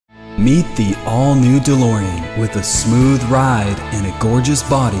Meet the all-new DeLorean with a smooth ride and a gorgeous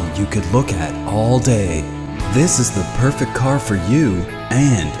body you could look at all day. This is the perfect car for you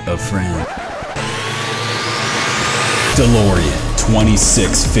and a friend. DeLorean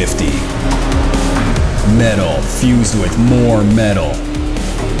 2650. Metal fused with more metal.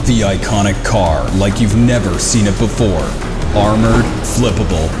 The iconic car like you've never seen it before. Armored,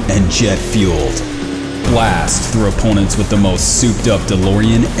 flippable, and jet fueled. Blast through opponents with the most souped up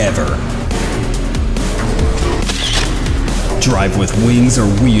DeLorean ever. Drive with wings or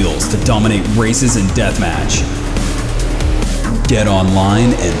wheels to dominate races and deathmatch. Get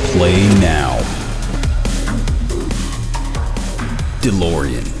online and play now.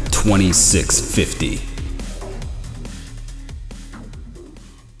 DeLorean 2650.